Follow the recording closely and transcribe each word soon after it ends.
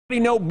We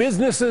know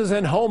businesses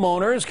and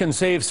homeowners can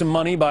save some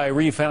money by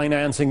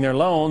refinancing their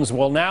loans.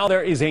 Well, now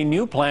there is a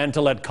new plan to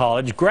let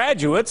college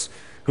graduates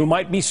who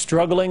might be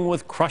struggling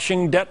with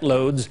crushing debt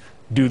loads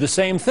do the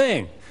same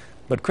thing.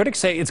 But critics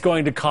say it's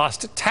going to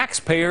cost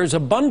taxpayers a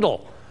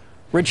bundle.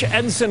 Rich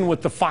Edson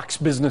with the Fox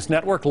Business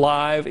Network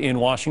live in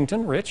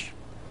Washington. Rich?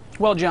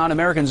 Well, John,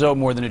 Americans owe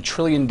more than $1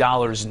 trillion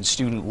in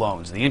student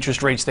loans. The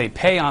interest rates they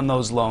pay on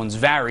those loans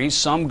vary.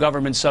 Some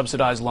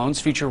government-subsidized loans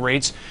feature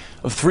rates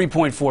of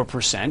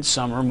 3.4%.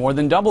 Some are more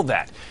than double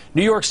that.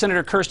 New York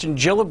Senator Kirsten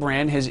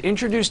Gillibrand has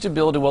introduced a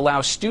bill to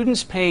allow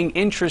students paying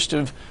interest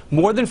of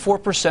more than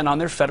 4% on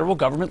their federal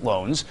government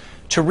loans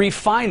to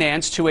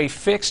refinance to a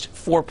fixed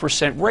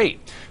 4%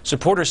 rate.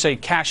 Supporters say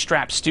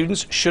cash-strapped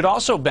students should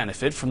also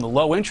benefit from the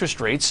low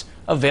interest rates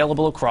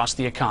available across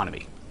the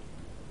economy.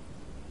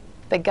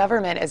 The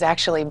government is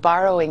actually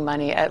borrowing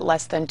money at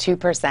less than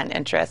 2%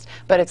 interest,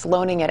 but it's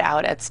loaning it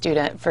out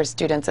for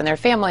students and their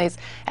families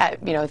at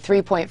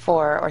 3.4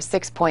 or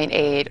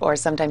 6.8 or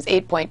sometimes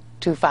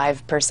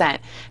 8.25%.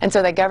 And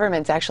so the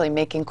government's actually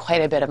making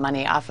quite a bit of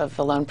money off of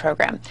the loan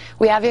program.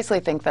 We obviously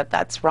think that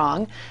that's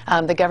wrong.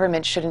 The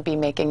government shouldn't be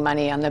making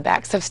money on the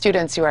backs of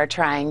students who are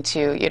trying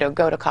to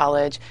go to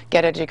college,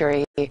 get a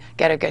degree,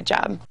 get a good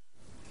job.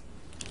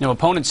 Now,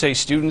 opponents say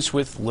students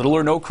with little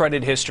or no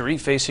credit history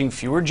facing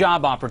fewer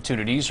job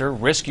opportunities are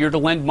riskier to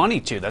lend money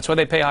to. That's why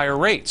they pay higher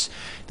rates.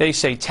 They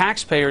say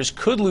taxpayers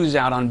could lose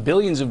out on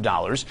billions of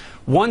dollars.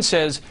 One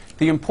says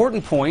the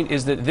important point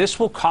is that this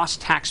will cost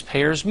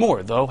taxpayers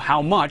more, though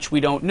how much we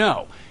don't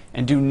know,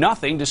 and do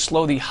nothing to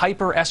slow the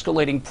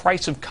hyper-escalating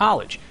price of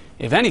college.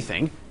 If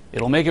anything,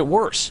 it'll make it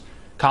worse.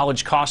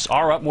 College costs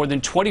are up more than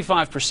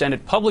 25%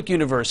 at public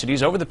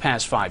universities over the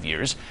past 5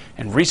 years,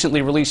 and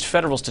recently released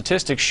federal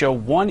statistics show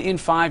 1 in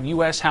 5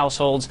 U.S.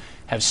 households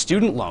have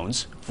student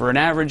loans for an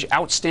average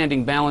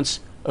outstanding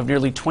balance of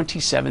nearly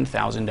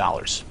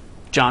 $27,000.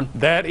 John?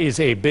 That is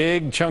a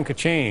big chunk of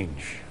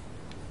change.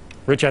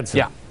 Rich Edson.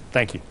 Yeah.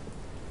 Thank you.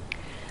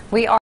 We are